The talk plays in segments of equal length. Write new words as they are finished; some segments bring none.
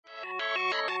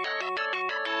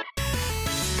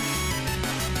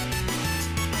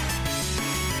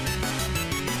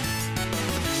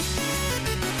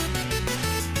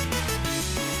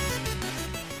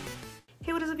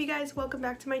guys, welcome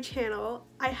back to my channel.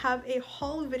 I have a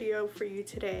haul video for you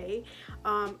today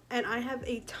and I have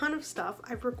a ton of stuff.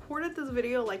 I've recorded this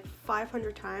video like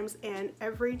 500 times and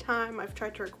every time I've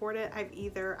tried to record it I've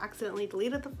either accidentally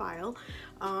deleted the file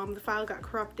got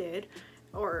corrupted,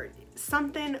 or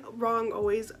something wrong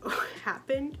always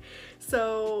happened.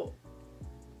 So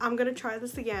I'm gonna try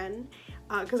this again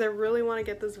because I really want to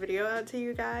get this video out to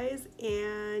you guys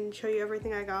and show you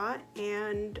everything I got.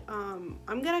 And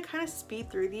I'm gonna kind of speed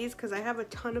through these because I have a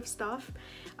ton of stuff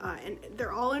and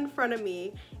they're all in front of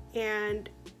me. And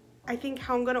I think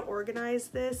how I'm gonna organize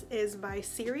this is by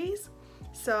series.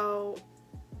 So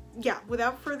yeah,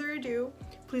 without further ado,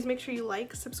 please make sure you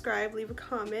like, subscribe, leave a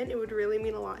comment. It would really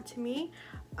mean a lot to me.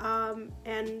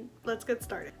 And let's get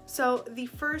started. So the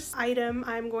first item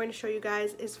I'm going to show you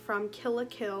guys is from Kill la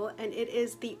Kill, and it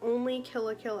is the only Kill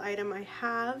la Kill item I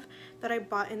have that I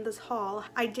bought in this haul.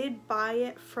 I did buy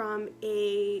it from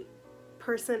a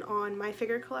person on My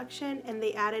Figure Collection and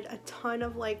they added a ton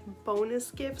of like bonus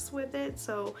gifts with it.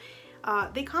 So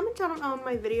they commented on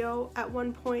my video at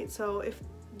one point, so if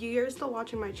you're still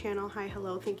watching my channel, hi,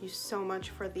 hello, thank you so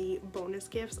much for the bonus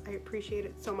gifts. I appreciate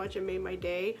it so much. It made my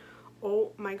day.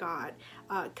 Oh my god,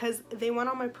 because they went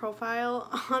on my profile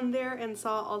on there and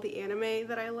saw all the anime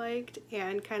that I liked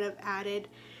and kind of added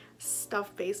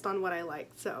stuff based on what I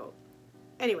liked. So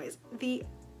anyways, the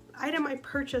item I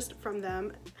purchased from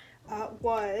them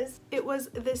was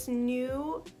this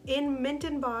new in mint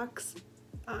in box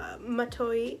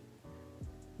Matoi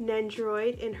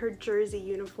Nendroid in her jersey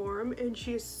uniform, and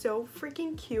she is so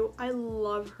freaking cute. I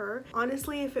love her.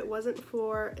 Honestly, if it wasn't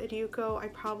for Ryuko, I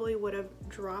probably would have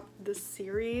dropped this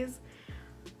series.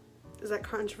 Is that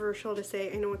controversial to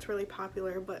say? I know it's really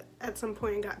popular, but at some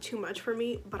point it got too much for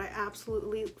me. But I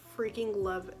absolutely freaking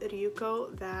love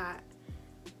Ryuko that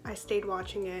I stayed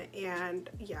watching it, and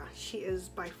yeah, she is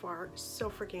by far so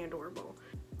freaking adorable.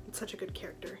 It's such a good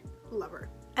character. Love her.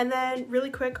 And then really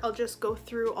quick, I'll just go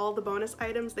through all the bonus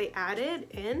items they added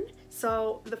in.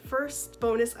 So the first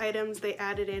bonus items they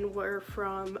added in were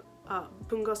from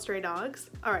Bungo Stray Dogs.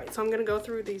 All right, so I'm gonna go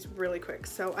through these really quick.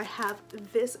 So I have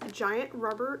this giant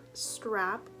rubber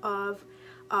strap of,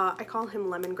 I call him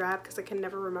Lemon Grab because I can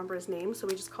never remember his name, so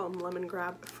we just call him Lemon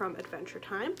Grab from Adventure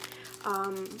Time.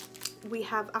 We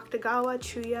have Akutagawa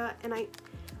Chuya, and I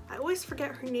always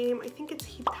forget her name. I think it's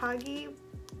Hitagi.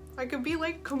 I could be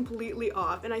like completely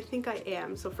off, and I think I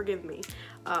am, so forgive me.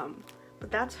 But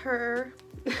that's her.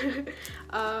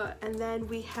 And then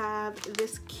we have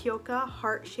this Kyoka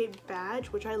heart-shaped badge,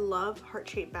 which I love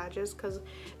heart-shaped badges because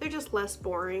they're just less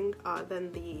boring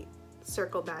than the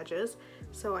circle badges.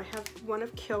 So I have one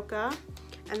of Kyoka,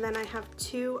 and then I have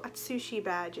two Atsushi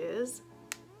badges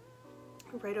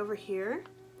right over here.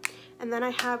 And then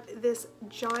I have this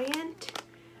giant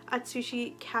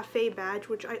Atsushi cafe badge,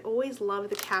 which I always love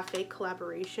the cafe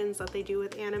collaborations that they do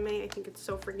with anime. I think it's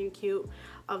so freaking cute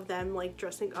of them like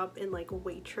dressing up in like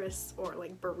waitress or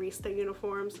like barista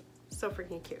uniforms. So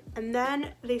freaking cute. And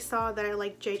then they saw that I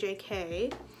like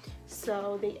JJK,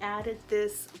 so they added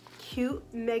this cute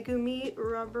Megumi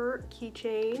rubber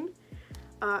keychain.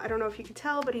 I don't know if you can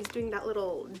tell, but he's doing that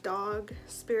little dog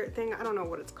spirit thing. I don't know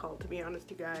what it's called, to be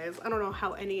honest, you guys. I don't know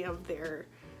how any of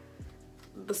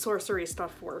the sorcery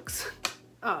stuff works,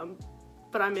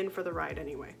 but I'm in for the ride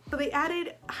anyway. So they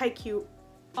added Haikyuu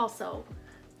also,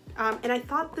 and I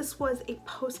thought this was a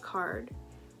postcard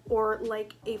or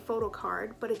like a photo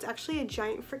card, but it's actually a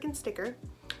giant freaking sticker,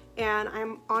 and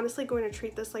I'm honestly going to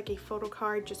treat this like a photo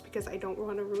card just because I don't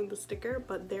want to ruin the sticker.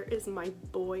 But there is my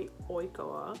boy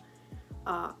Oikawa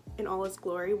in all his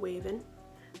glory waving.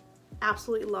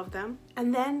 Absolutely love them.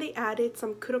 And then they added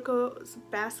some Kuroko's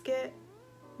basket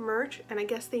merch, and I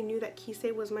guess they knew that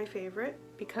Kisei was my favorite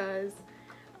because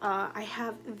I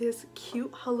have this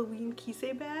cute Halloween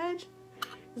Kisei badge.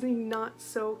 Is he not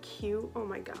so cute? Oh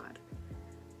my god.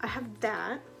 I have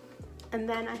that, and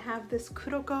then I have this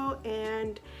Kuroko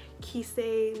and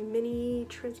Kisei mini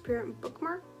transparent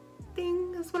bookmark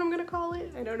thing is what I'm gonna call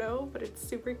it. I don't know, but it's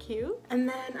super cute. And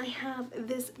then I have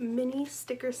this mini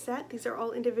sticker set. These are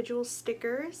all individual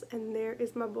stickers, and there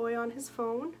is my boy on his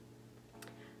phone.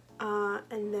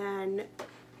 And then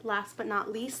last but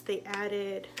not least, they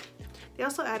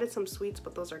also added some sweets,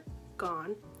 but those are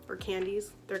gone, or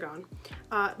candies, they're gone.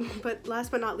 But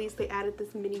last but not least, they added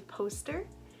this mini poster,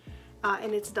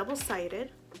 and it's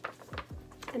double-sided.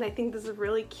 And I think this is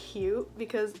really cute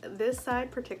because this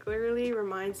side particularly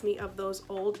reminds me of those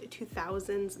old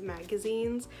 2000s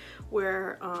magazines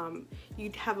where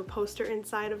you'd have a poster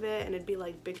inside of it and it'd be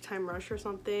like Big Time Rush or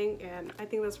something, and I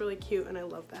think that's really cute and I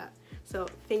love that. So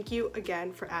thank you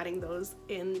again for adding those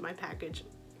in my package.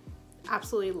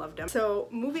 absolutely loved them. So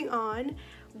moving on,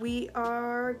 we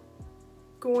are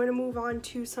going to move on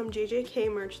to some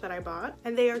JJK merch that I bought,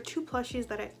 and they are two plushies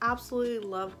that I absolutely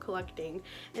love collecting,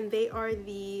 and they are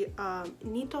the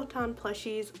Nitotan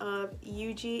plushies of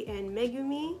Yuji and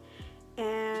Megumi.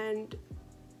 And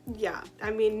yeah,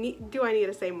 I mean, do I need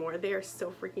to say more? They are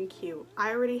so freaking cute. I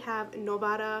already have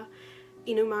Nobara,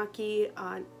 Inumaki,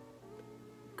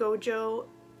 Gojo,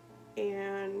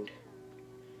 and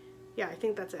yeah, I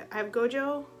think that's it. I have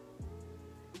Gojo,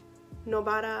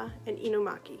 Nobara, and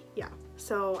Inumaki. Yeah,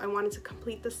 so I wanted to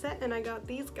complete the set, and I got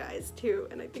these guys too,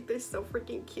 and I think they're so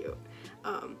freaking cute.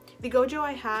 The Gojo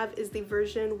I have is the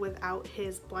version without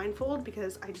his blindfold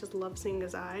because I just love seeing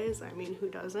his eyes. I mean, who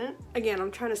doesn't? Again,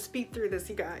 I'm trying to speed through this,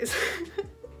 you guys.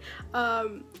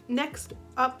 Next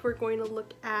up, we're going to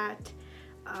look at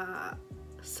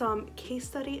some case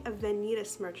study of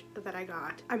Vanitas merch that I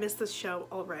got. I missed this show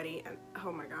already, and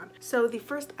oh my god. So the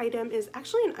first item is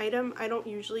actually an item I don't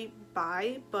usually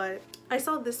buy, but I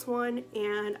saw this one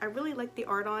and I really like the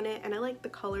art on it, and I like the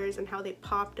colors and how they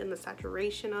popped and the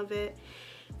saturation of it,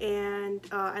 and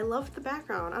I love the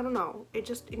background. I don't know, it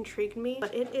just intrigued me.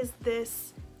 But it is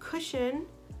this cushion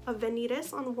of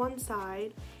Vanitas on one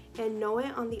side and Noe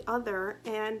on the other,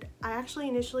 and I actually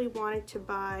initially wanted to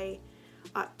buy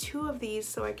two of these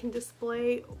so I can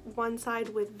display one side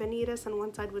with Vanitas and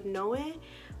one side with Noe.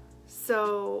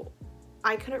 So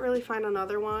I couldn't really find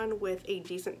another one with a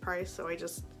decent price, so I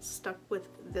just stuck with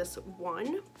this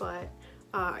one. But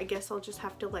I guess I'll just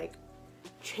have to like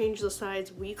change the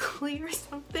sides weekly or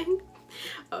something.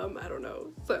 I don't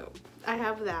know. So I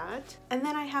have that, and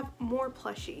then I have more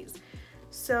plushies.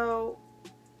 So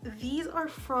these are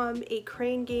from a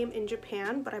crane game in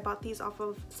Japan, but I bought these off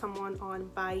of someone on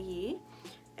Baiyi,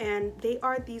 and they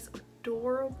are these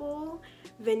adorable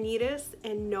Vanitas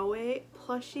and Noe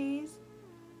plushies.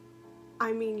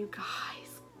 I mean, you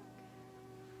guys,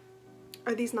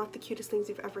 are these not the cutest things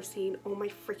you've ever seen? Oh my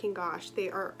freaking gosh,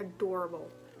 they are adorable.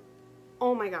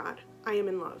 Oh my god, I am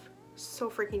in love.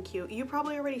 So freaking cute. You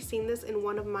probably already seen this in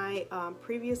one of my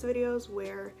previous videos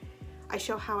where I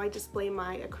show how I display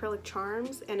my acrylic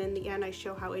charms, and in the end I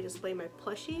show how I display my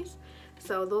plushies.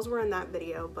 So those were in that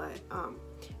video, but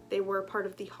they were part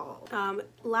of the haul.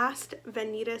 Last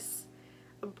Vanitas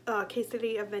case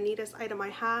study of Vanitas item I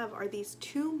have are these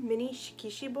two mini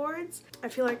shikishi boards. I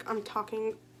feel like I'm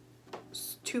talking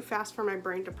too fast for my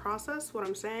brain to process what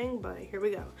I'm saying, but here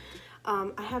we go.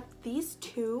 I have these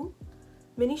two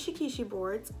mini shikishi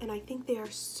boards, and I think they are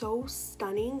so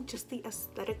stunning. Just the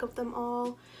aesthetic of them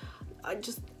all.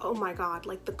 Just, oh my god,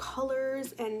 like the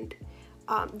colors, and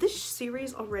this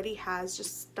series already has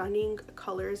just stunning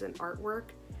colors and artwork,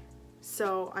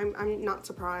 so I'm not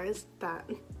surprised that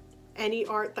any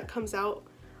art that comes out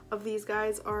of these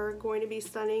guys are going to be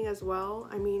stunning as well.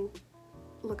 I mean,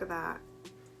 look at that.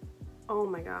 Oh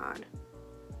my god,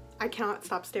 I cannot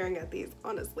stop staring at these,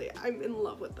 honestly. I'm in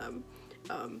love with them.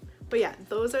 But yeah,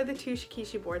 those are the two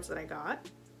shikishi boards that I got,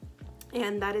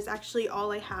 and that is actually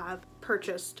all I have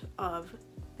purchased of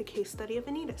the case study of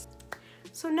Vanitas.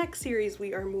 So next series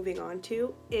we are moving on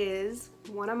to is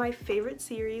one of my favorite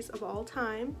series of all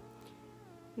time,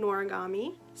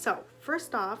 Noragami. So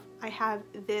first off, I have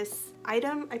this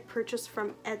item I purchased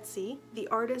from Etsy. The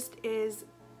artist is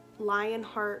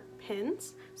Lionheart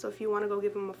Pins, so if you want to go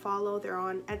give them a follow, they're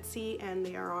on Etsy and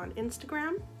they are on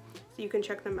Instagram, so you can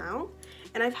check them out.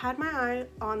 And I've had my eye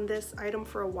on this item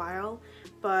for a while,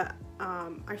 but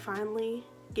I finally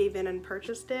gave in and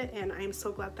purchased it, and I am so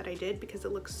glad that I did because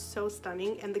it looks so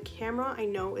stunning, and the camera I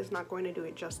know is not going to do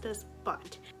it justice,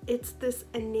 but it's this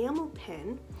enamel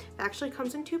pin that actually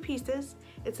comes in two pieces.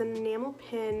 It's an enamel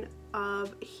pin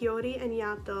of Hiyori and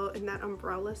Yato in that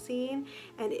umbrella scene,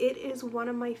 and it is one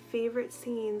of my favorite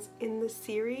scenes in the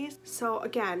series. So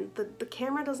again, the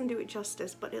camera doesn't do it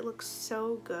justice, but it looks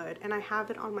so good, and I have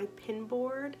it on my pin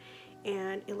board,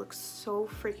 and it looks so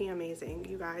freaking amazing,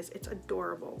 you guys. It's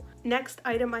adorable. Next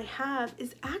item I have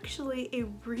is actually a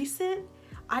recent,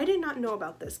 I did not know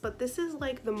about this, but this is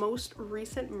like the most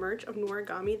recent merch of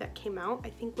Noragami that came out,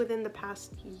 I think within the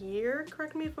past year.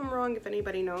 Correct me if I'm wrong, if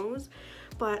anybody knows,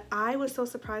 but I was so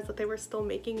surprised that they were still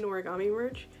making Noragami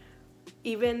merch,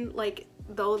 even like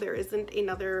though there isn't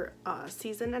another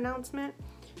season announcement.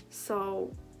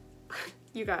 So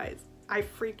you guys, I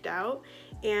freaked out,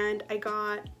 and I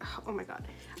got, oh my god,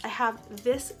 I have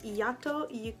this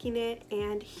Yato, Yukine,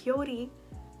 and Hiyori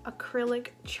acrylic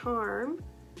charm.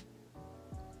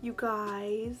 You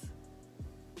guys,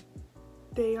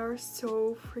 they are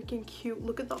so freaking cute.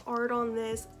 Look at the art on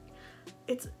this.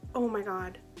 It's, oh my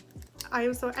god, I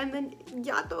am so, and then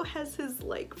Yato has his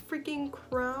like freaking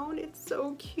crown. It's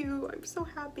so cute. I'm so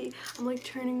happy. I'm like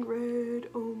turning red.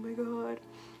 Oh my god.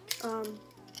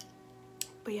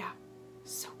 But yeah,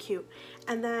 so cute.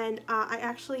 And then I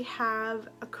actually have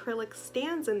acrylic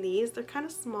stands in these. They're kind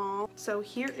of small. So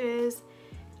here is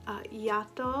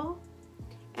Yato,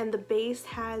 and the base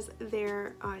has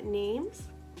their names.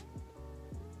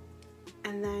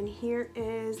 And then here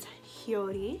is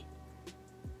Hiyori.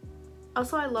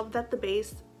 Also, I love that the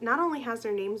base not only has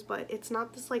their names, but it's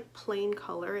not this like plain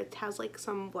color. It has like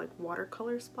some like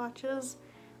watercolor splotches,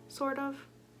 sort of.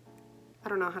 I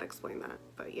don't know how to explain that,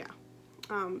 but yeah.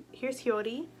 Here's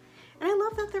Hiyori. And I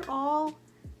love that they're all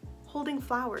holding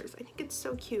flowers. I think it's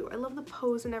so cute. I love the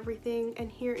pose and everything. And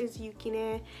here is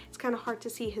Yukine. It's kind of hard to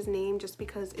see his name just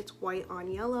because it's white on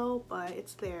yellow, but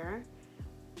it's there.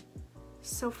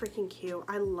 So freaking cute.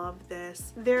 I love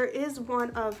this. There is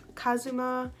one of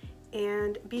Kazuma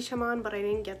and Bishamon, but I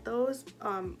didn't get those.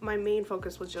 My main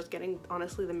focus was just getting,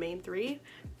 honestly, the main three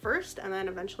first, and then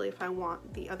eventually if I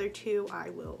want the other two,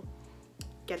 I will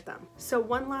get them. So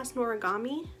one last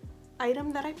Noragami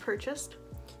item that I purchased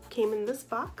came in this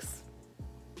box,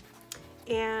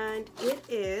 and it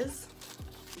is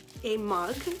a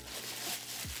mug.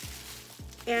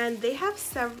 And they have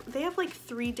like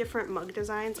 3 different mug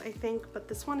designs, I think, but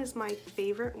this one is my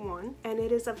favorite one, and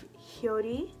it is of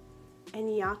Hiyori and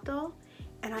Yato,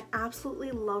 and I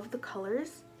absolutely love the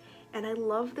colors. And I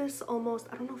love this almost,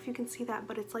 I don't know if you can see that,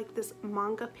 but it's like this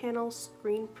manga panel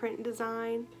screen print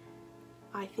design.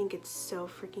 I think it's so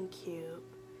freaking cute,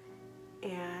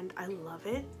 and I love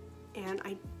it, and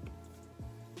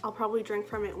I'll probably drink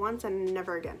from it once and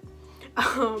never again.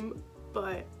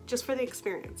 But just for the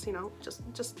experience, you know,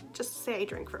 just say I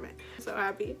drink from it. So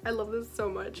happy. I love this so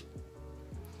much.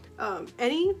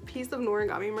 Any piece of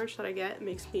Noragami merch that I get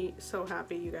makes me so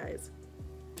happy, you guys.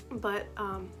 But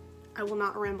I will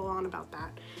not ramble on about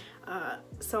that.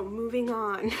 So moving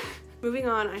on. Moving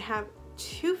on, I have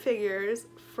 2 figures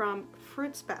from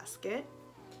Fruits Basket,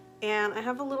 and I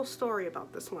have a little story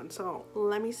about this one, so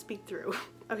let me speak through.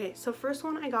 Okay, so first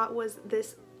one I got was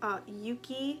this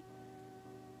Yuki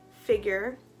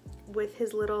figure with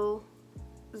his little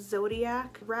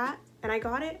zodiac rat, and I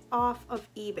got it off of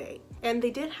eBay, and they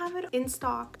did have it in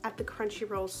stock at the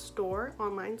Crunchyroll store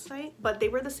online site, but they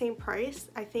were the same price,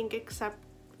 I think, except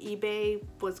eBay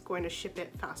was going to ship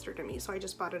it faster to me, so I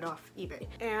just bought it off eBay.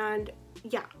 And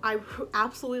yeah, I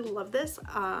absolutely love this.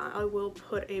 I will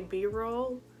put a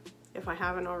B-roll if I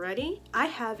haven't already. I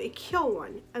have a Kyo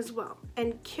one as well,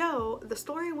 and Kyo, the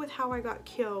story with how I got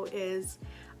Kyo is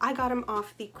I got him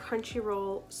off the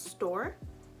Crunchyroll store.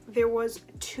 There was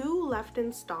 2 left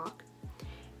in stock,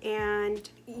 and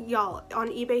y'all, on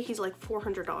eBay he's like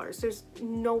 $400. There's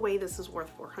no way this is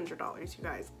worth $400, you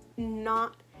guys.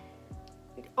 Not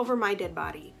over my dead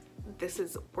body. This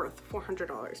is worth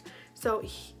 $400. So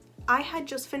I had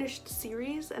just finished the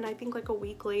series, and I think like a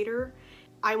week later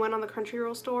I went on the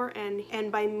Crunchyroll store,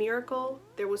 and by miracle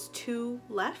there was 2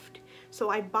 left. So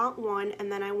I bought one,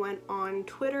 and then I went on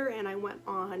Twitter and I went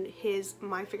on his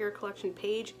My Figure Collection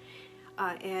page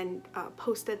and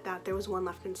posted that there was 1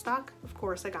 left in stock. Of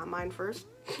course I got mine first.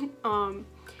 And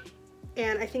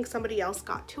I think somebody else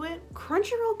got to it.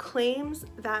 Crunchyroll claims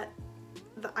that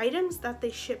the items that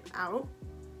they ship out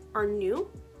are new.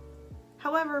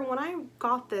 However, when I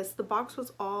got this, the box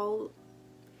was all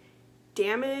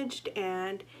damaged,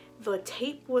 and the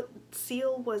tape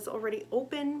seal was already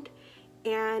opened,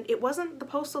 and it wasn't the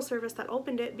postal service that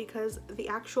opened it because the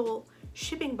actual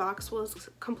shipping box was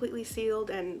completely sealed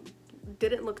and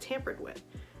didn't look tampered with.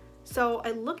 So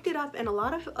I looked it up, and a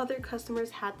lot of other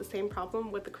customers had the same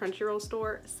problem with the Crunchyroll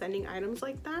store sending items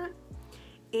like that.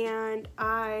 And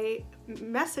I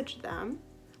messaged them,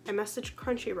 I messaged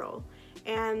Crunchyroll,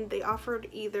 and they offered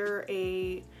either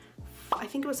a, I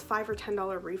think it was $5 or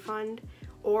 $10 refund,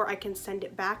 or I can send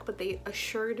it back, but they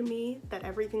assured me that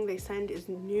everything they send is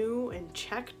new and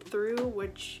checked through,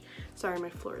 which, sorry, my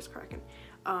floor is cracking,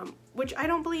 which I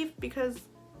don't believe because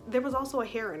there was also a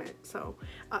hair in it. So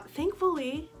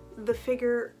thankfully the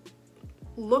figure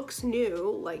looks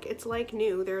new, like it's like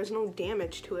new. There is no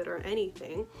damage to it or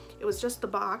anything. It was just the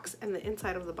box and the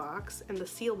inside of the box, and the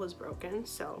seal was broken.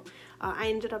 So I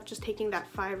ended up just taking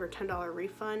that $5 or $10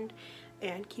 refund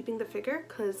and keeping the figure,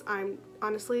 because I'm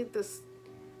honestly, this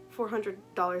 $400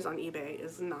 on eBay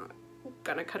is not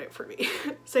gonna cut it for me.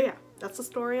 So yeah, that's the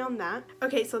story on that.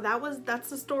 Okay, so that's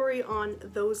the story on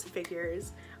those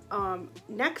figures.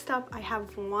 Next up, I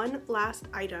have one last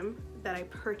item that I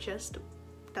purchased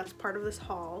that's part of this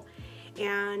haul,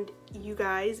 and you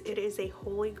guys, it is a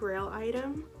holy grail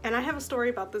item, and I have a story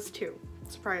about this too.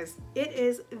 surprise. It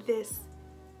is this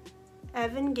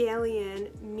Evangelion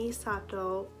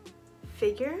Misato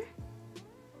figure.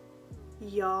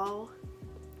 Y'all.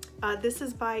 This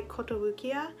is by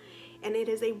Kotobukiya, and it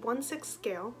is a 1/6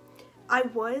 scale. I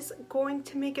was going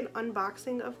to make an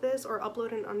unboxing of this or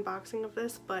upload an unboxing of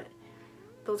this, but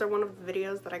those are one of the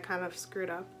videos that I kind of screwed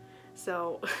up.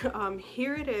 So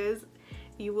here it is.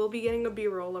 You will be getting a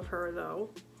b-roll of her though.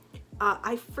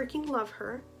 I freaking love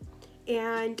her.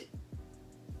 And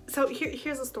so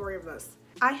here's the story of this.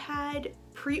 I had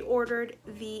pre-ordered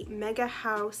the Mega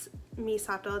House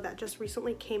Misato that just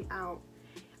recently came out.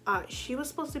 She was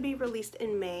supposed to be released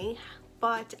in May,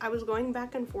 but I was going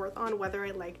back and forth on whether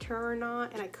I liked her or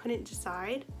not, and I couldn't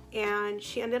decide. And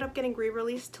she ended up getting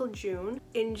re-released till June.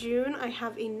 In June, I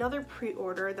have another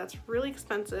pre-order that's really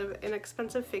expensive, an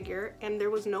expensive figure, and there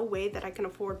was no way that I can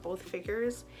afford both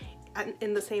figures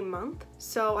in the same month.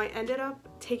 So I ended up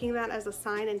taking that as a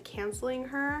sign and canceling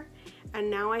her, and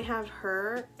now I have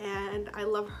her, and I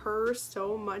love her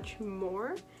so much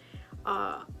more.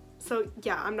 So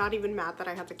yeah, I'm not even mad that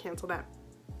I had to cancel that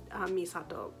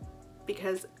Misato,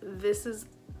 because this is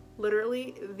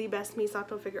literally the best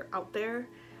Misato figure out there.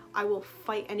 I will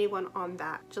fight anyone on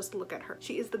that. Just look at her.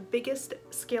 She is the biggest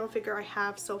scale figure I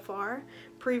have so far.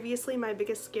 Previously, my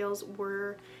biggest scales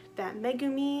were that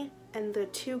Megumi and the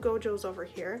two Gojos over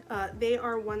here. They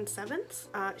are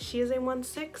 1/7. She is a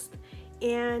 1/6,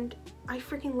 and I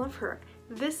freaking love her.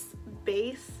 This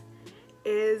base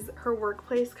is her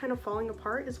workplace kind of falling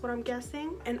apart is what I'm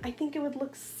guessing, and I think it would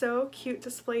look so cute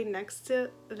displayed next to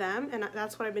them, and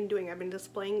that's what I've been doing. I've been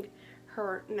displaying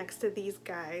her next to these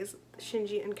guys,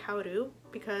 Shinji and Kaoru,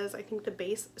 because I think the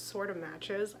base sort of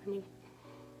matches. I mean,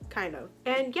 kind of.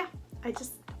 And yeah, I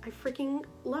freaking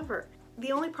love her.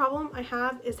 The only problem I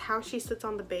have is how she sits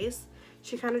on the base.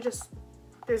 She kind of just,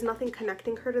 there's nothing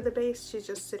connecting her to the base. She's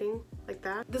just sitting like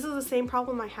that. This is the same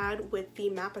problem I had with the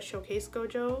Mappa Showcase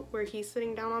Gojo, where he's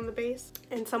sitting down on the base.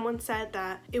 And someone said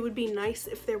that it would be nice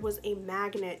if there was a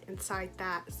magnet inside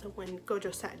that, so when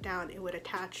Gojo sat down, it would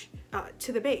attach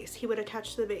to the base. He would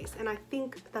attach to the base. And I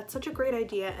think that's such a great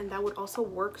idea, and that would also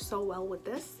work so well with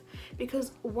this,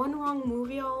 because one wrong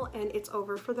move, y'all, and it's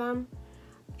over for them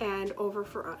and over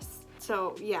for us.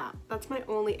 So yeah, that's my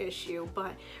only issue,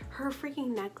 but her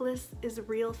freaking necklace is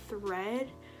real thread.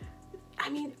 I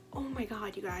mean, oh my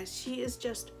god, you guys, she is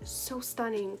just so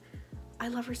stunning. I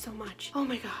love her so much. Oh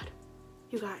my god,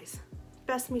 you guys,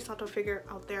 best Misato figure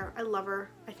out there. I love her.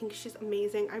 I think she's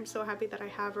amazing. I'm so happy that I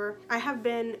have her. I have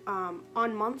been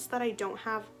on months that I don't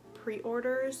have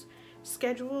pre-orders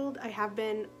scheduled, I have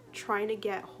been trying to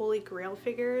get Holy Grail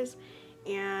figures,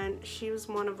 and she was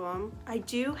one of them. I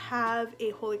do have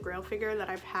a Holy Grail figure that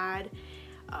I've had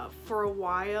for a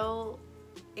while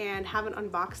and haven't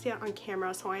unboxed yet on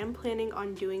camera, so I am planning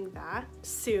on doing that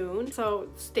soon, so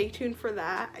stay tuned for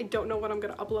that. I don't know when I'm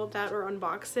gonna upload that or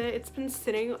unbox it. It's been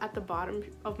sitting at the bottom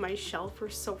of my shelf for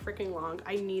so freaking long.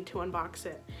 I need to unbox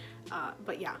it,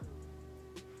 but yeah,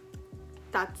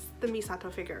 that's the Misato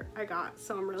figure I got,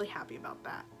 so I'm really happy about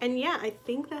that. And yeah, I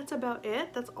think that's about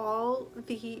it. That's all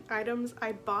the items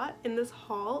I bought in this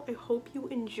haul. I hope you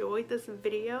enjoyed this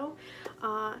video.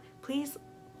 Please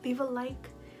leave a like,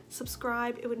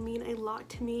 subscribe, it would mean a lot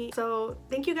to me. So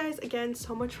thank you guys again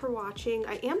so much for watching.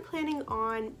 I am planning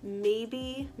on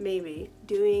maybe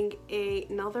doing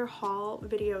another haul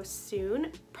video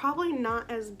soon. Probably not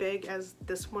as big as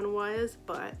this one was,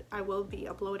 but I will be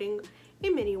uploading a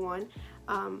mini one.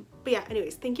 But yeah,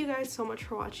 anyways, thank you guys so much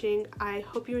for watching. I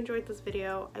hope you enjoyed this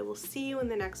video. I will see you in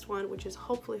the next one, which is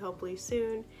hopefully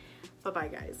soon. Bye bye,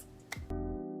 guys.